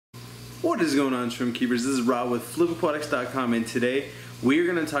What is going on, shrimp keepers? This is Rob with flipaquatics.com, and today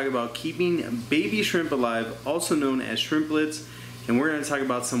we're going to talk about keeping baby shrimp alive, also known as shrimplets, and we're going to talk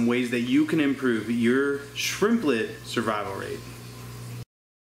about some ways that you can improve your shrimplet survival rate.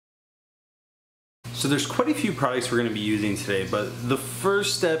 So there's quite a few products we're going to be using today, but the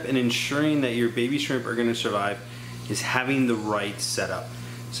first step in ensuring that your baby shrimp are going to survive is having the right setup.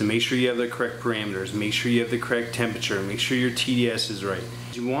 So make sure you have the correct parameters, make sure you have the correct temperature, make sure your TDS is right.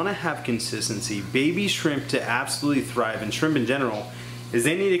 You want to have consistency. Baby shrimp to absolutely thrive, and shrimp in general, is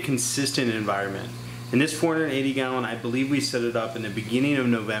they need a consistent environment. In this 480 gallon, I believe we set it up in the beginning of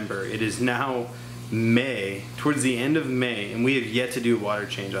November. It is now May, towards the end of May, and we have yet to do a water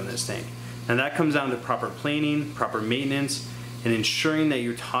change on this tank. Now that comes down to proper planing, proper maintenance, and ensuring that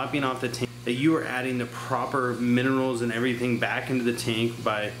you're topping off the tank, that you are adding the proper minerals and everything back into the tank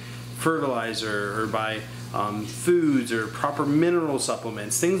by fertilizer or by foods or proper mineral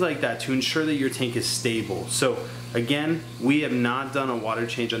supplements, things like that, to ensure that your tank is stable. So again, we have not done a water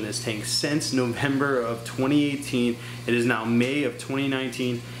change on this tank since November of 2018. It is now May of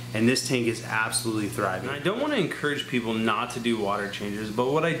 2019, and this tank is absolutely thriving. And I don't want to encourage people not to do water changes,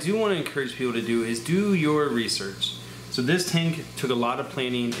 but what I do want to encourage people to do is do your research. So this tank took a lot of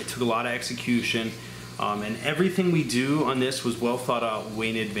planning, it took a lot of execution, and everything we do on this was well thought out way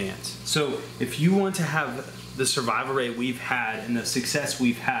in advance. So if you want to have the survival rate we've had and the success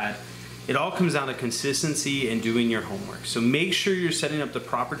we've had, it all comes down to consistency and doing your homework. So make sure you're setting up the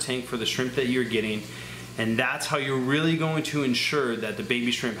proper tank for the shrimp that you're getting, and that's how you're really going to ensure that the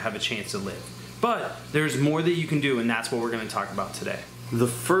baby shrimp have a chance to live. But there's more that you can do, and that's what we're going to talk about today. The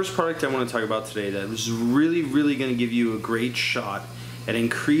first product I want to talk about today that is really going to give you a great shot at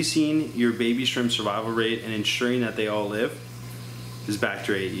increasing your baby shrimp survival rate and ensuring that they all live is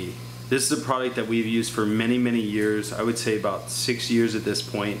Bacter AE. This is a product that we've used for many years, I would say about 6 years at this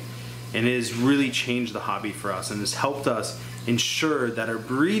point, and it has really changed the hobby for us and has helped us ensure that our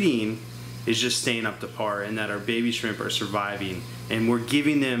breeding is just staying up to par and that our baby shrimp are surviving, and we're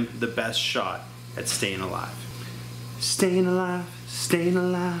giving them the best shot at staying alive. Staying alive, staying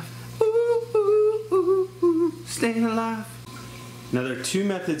alive, ooh, ooh, ooh, ooh, staying alive. Now there are two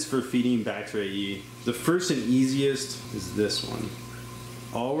methods for feeding Bacter AE. The first and easiest is this one.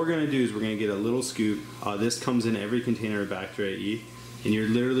 All we're gonna do is we're gonna get a little scoop. This comes in every container of Bacter AE, and you're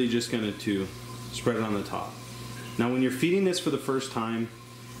literally just going to spread it on the top. Now when you're feeding this for the first time,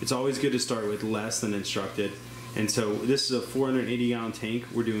 it's always good to start with less than instructed. And so this is a 480 gallon tank.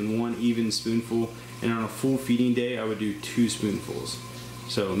 We're doing 1 even spoonful, and on a full feeding day I would do 2 spoonfuls.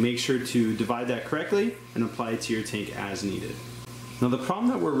 So make sure to divide that correctly and apply it to your tank as needed. Now the problem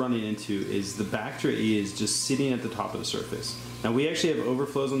that we're running into is the Bacter AE is just sitting at the top of the surface. Now we actually have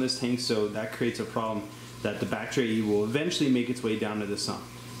overflows on this tank, so that creates a problem that the Bacter AE will eventually make its way down to the sump.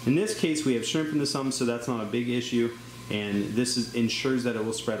 In this case we have shrimp in the sump, so that's not a big issue, and this ensures that it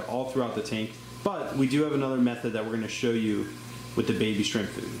will spread all throughout the tank. But we do have another method that we're going to show you with the baby shrimp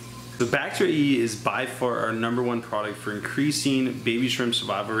food. The Bacter AE is by far our #1 product for increasing baby shrimp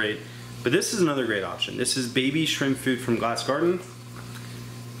survival rate, but this is another great option. This is baby shrimp food from GlasGarten,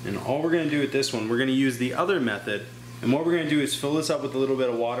 and all we're going to do with this one, we're going to use the other method, and what we're going to do is fill this up with a little bit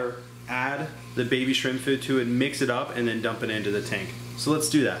of water, add the baby shrimp food to it, mix it up, and then dump it into the tank. So let's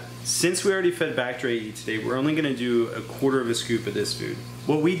do that. Since we already fed Bacter AE today, we're only going to do a 1/4 of a scoop of this food.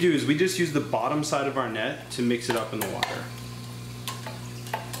 What we do is we just use the bottom side of our net to mix it up in the water.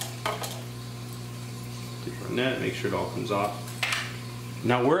 Take our net, make sure it all comes off.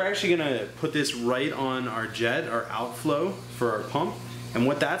 Now we're actually going to put this right on our jet, our outflow for our pump. And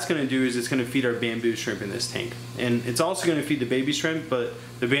what that's going to do is it's going to feed our bamboo shrimp in this tank. And it's also going to feed the baby shrimp, but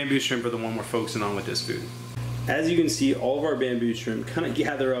the bamboo shrimp are the one we're focusing on with this food. As you can see, all of our bamboo shrimp kind of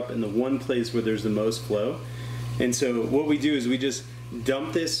gather up in the one place where there's the most flow. And so what we do is we just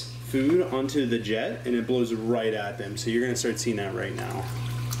dump this food onto the jet, and it blows right at them. So you're going to start seeing that right now.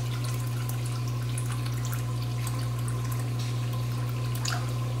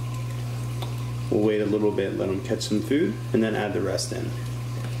 We'll wait a little bit, let them catch some food, and then add the rest in.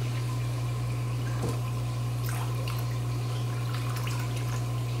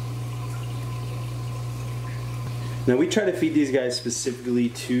 Now we try to feed these guys specifically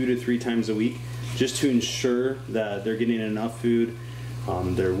 2 to 3 times a week, just to ensure that they're getting enough food,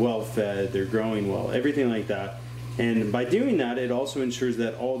 they're well fed, they're growing well, everything like that. And by doing that, it also ensures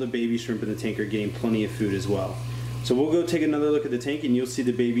that all the baby shrimp in the tank are getting plenty of food as well. So we'll go take another look at the tank, and you'll see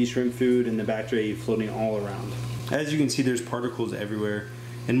the baby shrimp food and the Bacter AE floating all around. As you can see, there's particles everywhere.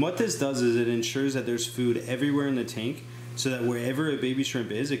 And what this does is it ensures that there's food everywhere in the tank, so that wherever a baby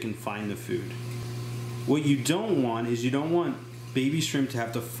shrimp is, it can find the food. What you don't want is you don't want baby shrimp to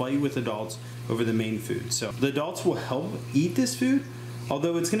have to fight with adults over the main food. So the adults will help eat this food,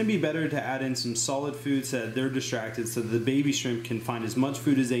 although it's going to be better to add in some solid food so that they're distracted, so that the baby shrimp can find as much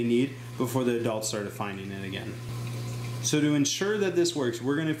food as they need before the adults start finding it again. So to ensure that this works,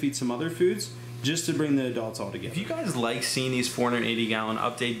 we're going to feed some other foods just to bring the adults all together. If you guys like seeing these 480-gallon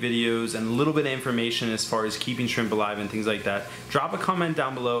update videos and a little bit of information as far as keeping shrimp alive and things like that, drop a comment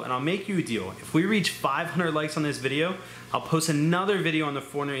down below and I'll make you a deal. If we reach 500 likes on this video, I'll post another video on the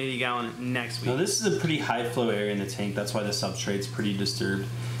 480-gallon next week. Now this is a pretty high flow area in the tank, that's why the substrate's pretty disturbed.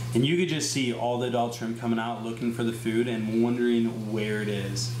 And you could just see all the adult shrimp coming out looking for the food and wondering where it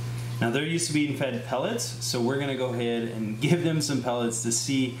is. Now they're used to being fed pellets, so we're gonna go ahead and give them some pellets to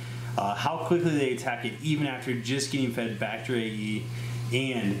see how quickly they attack it even after just getting fed Bacter AE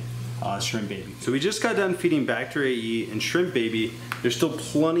and Shrimp Baby. So we just got done feeding Bacter AE and Shrimp Baby. There's still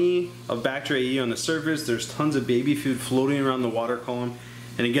plenty of Bacter AE on the surface. There's tons of baby food floating around the water column.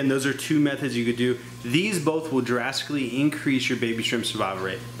 And again, those are two methods you could do. These both will drastically increase your baby shrimp survival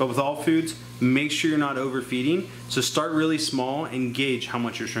rate. But with all foods, make sure you're not overfeeding. So start really small and gauge how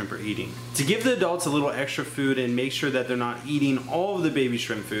much your shrimp are eating. To give the adults a little extra food and make sure that they're not eating all of the baby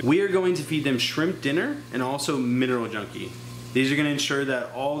shrimp food, we are going to feed them shrimp dinner and also mineral junkie. These are going to ensure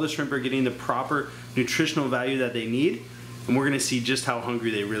that all the shrimp are getting the proper nutritional value that they need, and we're going to see just how hungry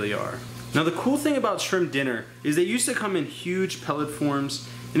they really are. Now the cool thing about shrimp dinner is they used to come in huge pellet forms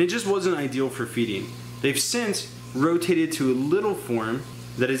and it just wasn't ideal for feeding. They've since rotated to a little form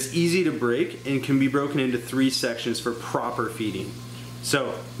that is easy to break and can be broken into 3 sections for proper feeding.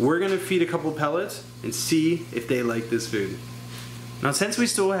 So we're gonna feed a couple pellets and see if they like this food. Now since we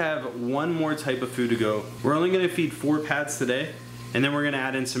still have one more type of food to go, we're only gonna feed 4 pads today, and then we're gonna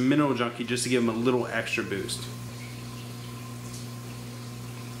add in some mineral junkie just to give them a little extra boost.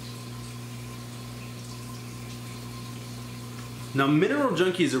 Now mineral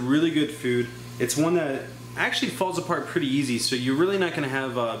junkie is a really good food. It's one that actually falls apart pretty easy, so you're really not going to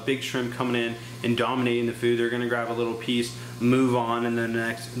have big shrimp coming in and dominating the food. They're going to grab a little piece, move on, and then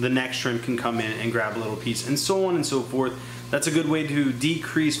the next shrimp can come in and grab a little piece, and so on and so forth. That's a good way to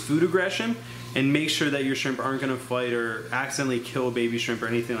decrease food aggression and make sure that your shrimp aren't going to fight or accidentally kill a baby shrimp or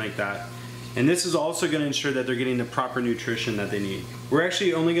anything like that. And this is also going to ensure that they're getting the proper nutrition that they need. We're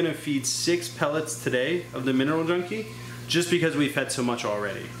actually only going to feed 6 pellets today of the mineral junkie, just because we fed so much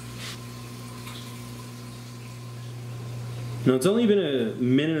already. Now it's only been a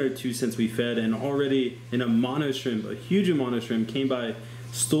minute or 2 since we fed, and already a huge mono shrimp came by,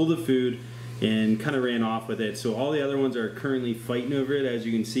 stole the food, and kind of ran off with it. So all the other ones are currently fighting over it, as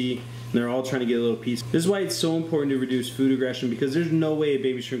you can see, and they're all trying to get a little piece. This is why it's so important to reduce food aggression, because there's no way a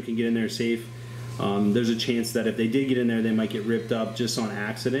baby shrimp can get in there safe. There's a chance that if they did get in there, they might get ripped up just on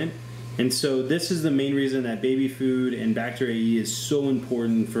accident. And so this is the main reason that baby food and Bacter AE is so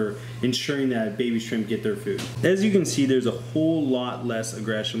important for ensuring that baby shrimp get their food. As you can see, there's a whole lot less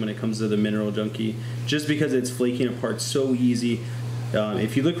aggression when it comes to the mineral junkie, just because it's flaking apart so easy.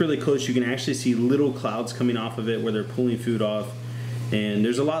 If you look really close, you can actually see little clouds coming off of it where they're pulling food off, and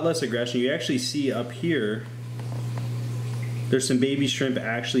there's a lot less aggression. You actually see up here, there's some baby shrimp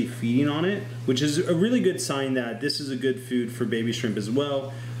actually feeding on it, which is a really good sign that this is a good food for baby shrimp as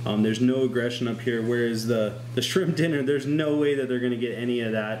well. There's no aggression up here, whereas the shrimp dinner, there's no way that they're going to get any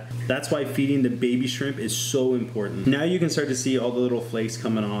of that. That's why feeding the baby shrimp is so important. Now you can start to see all the little flakes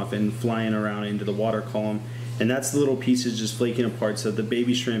coming off and flying around into the water column, and that's the little pieces just flaking apart so the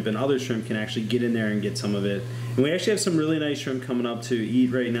baby shrimp and other shrimp can actually get in there and get some of it. And we actually have some really nice shrimp coming up to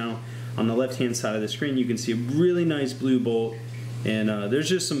eat right now. On the left hand side of the screen you can see a really nice blue bolt, and there's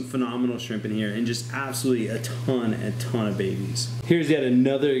just some phenomenal shrimp in here, and just absolutely a ton of babies. Here's yet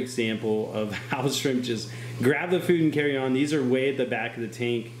another example of how shrimp just grab the food and carry on. These are way at the back of the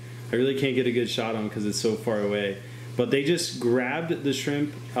tank. I really can't get a good shot on because it's so far away. But they just grabbed the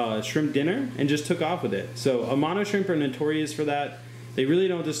shrimp dinner and just took off with it. So a mono shrimp are notorious for that. They really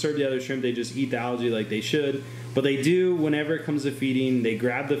don't disturb the other shrimp. They just eat the algae like they should. But they do, whenever it comes to feeding, they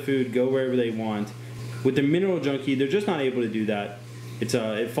grab the food, go wherever they want. With the mineral junkie, they're just not able to do that.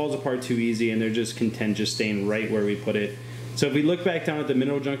 It falls apart too easy, and they're just content just staying right where we put it. So if we look back down at the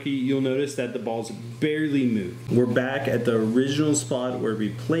mineral junkie, you'll notice that the balls barely move. We're back at the original spot where we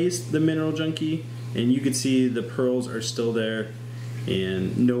placed the mineral junkie, and you can see the pearls are still there,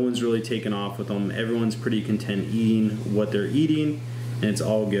 and no one's really taken off with them. Everyone's pretty content eating what they're eating, and it's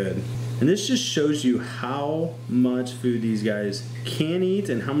all good. And this just shows you how much food these guys can eat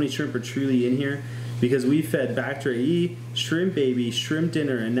and how many shrimp are truly in here, because we fed Bacter AE, Shrimp Baby, Shrimp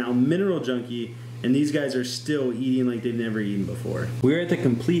Dinner, and now Mineral Junkie, and these guys are still eating like they've never eaten before. We're at the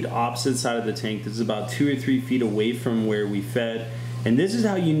complete opposite side of the tank. This is about 2 or 3 feet away from where we fed. And this is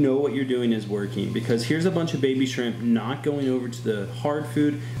how you know what you're doing is working, because here's a bunch of baby shrimp not going over to the hard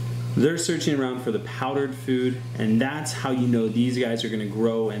food. They're searching around for the powdered food, and that's how you know these guys are going to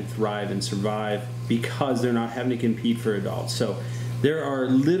grow and thrive and survive, because they're not having to compete for adults. So there are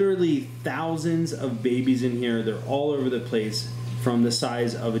literally thousands of babies in here. They're all over the place, from the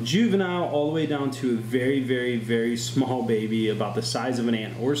size of a juvenile all the way down to a very, very, very small baby about the size of an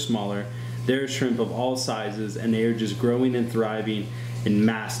ant or smaller. There are shrimp of all sizes, and they are just growing and thriving in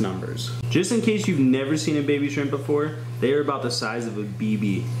mass numbers. Just in case you've never seen a baby shrimp before, they are about the size of a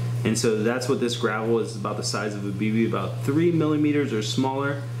BB. And so that's what this gravel is, about the size of a BB, about 3 millimeters or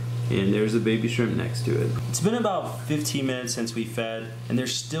smaller. And there's a baby shrimp next to it. It's been about 15 minutes since we fed, and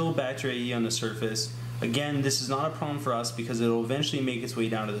there's still Bacter AE on the surface. Again, this is not a problem for us because it'll eventually make its way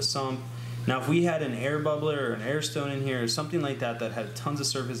down to the sump. Now, if we had an air bubbler or an air stone in here or something like that that had tons of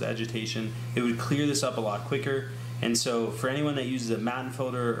surface agitation, it would clear this up a lot quicker. And so for anyone that uses a mat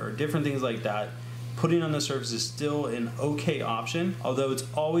filter or different things like that, putting on the surface is still an okay option, although it's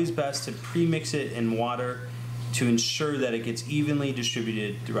always best to pre-mix it in water to ensure that it gets evenly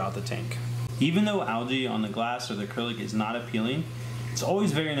distributed throughout the tank. Even though algae on the glass or the acrylic is not appealing, it's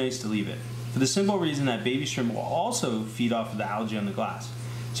always very nice to leave it, for the simple reason that baby shrimp will also feed off of the algae on the glass.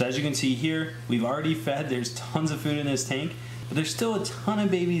 So as you can see here, we've already fed, there's tons of food in this tank, but there's still a ton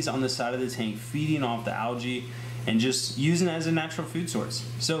of babies on the side of the tank feeding off the algae and just using it as a natural food source.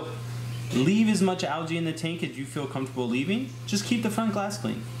 So leave as much algae in the tank as you feel comfortable leaving, just keep the front glass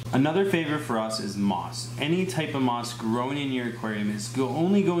clean. Another favorite for us is moss. Any type of moss growing in your aquarium is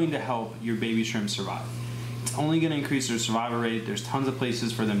only going to help your baby shrimp survive. It's only going to increase their survival rate. There's tons of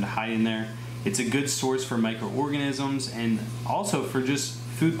places for them to hide in there. It's a good source for microorganisms and also for just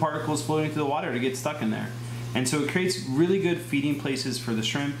food particles floating through the water to get stuck in there. And so it creates really good feeding places for the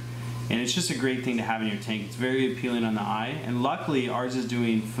shrimp, and it's just a great thing to have in your tank. It's very appealing on the eye, and luckily ours is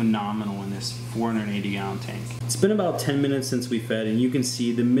doing phenomenal in this 480-gallon tank. It's been about 10 minutes since we fed, and you can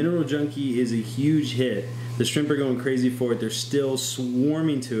see the Mineral Junkie is a huge hit. The shrimp are going crazy for it. They're still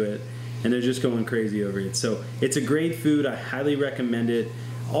swarming to it, and they're just going crazy over it. So it's a great food. I highly recommend it.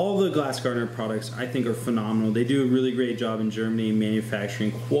 All the GlasGarten products I think are phenomenal. They do a really great job in Germany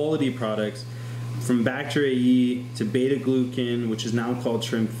manufacturing quality products, from Bacter AE to Beta Glucan, which is now called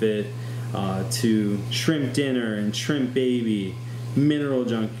Shrimp Fit, to Shrimp Dinner and Shrimp Baby, Mineral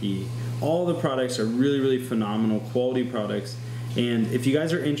Junkie. All the products are really, really phenomenal quality products. And if you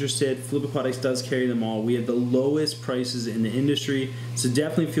guys are interested, Flip Aquatics does carry them all. We have the lowest prices in the industry, so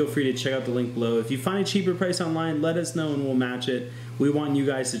definitely feel free to check out the link below. If you find a cheaper price online, let us know and we'll match it. We want you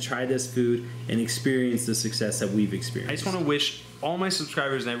guys to try this food and experience the success that we've experienced. I just want to wish all my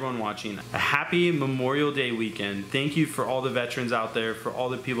subscribers and everyone watching a happy Memorial Day weekend. Thank you for all the veterans out there, for all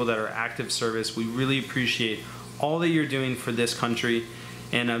the people that are active service. We really appreciate all that you're doing for this country.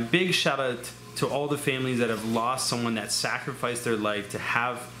 And a big shout out to all the families that have lost someone that sacrificed their life to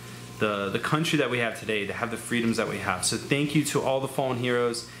have the country that we have today, to have the freedoms that we have. So thank you to all the fallen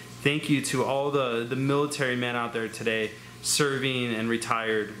heroes. Thank you to all the military men out there today serving and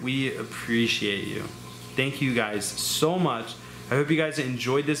retired. We appreciate you. Thank you guys so much. I hope you guys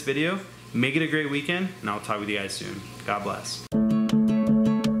enjoyed this video. Make it a great weekend, and I'll talk with you guys soon. God bless.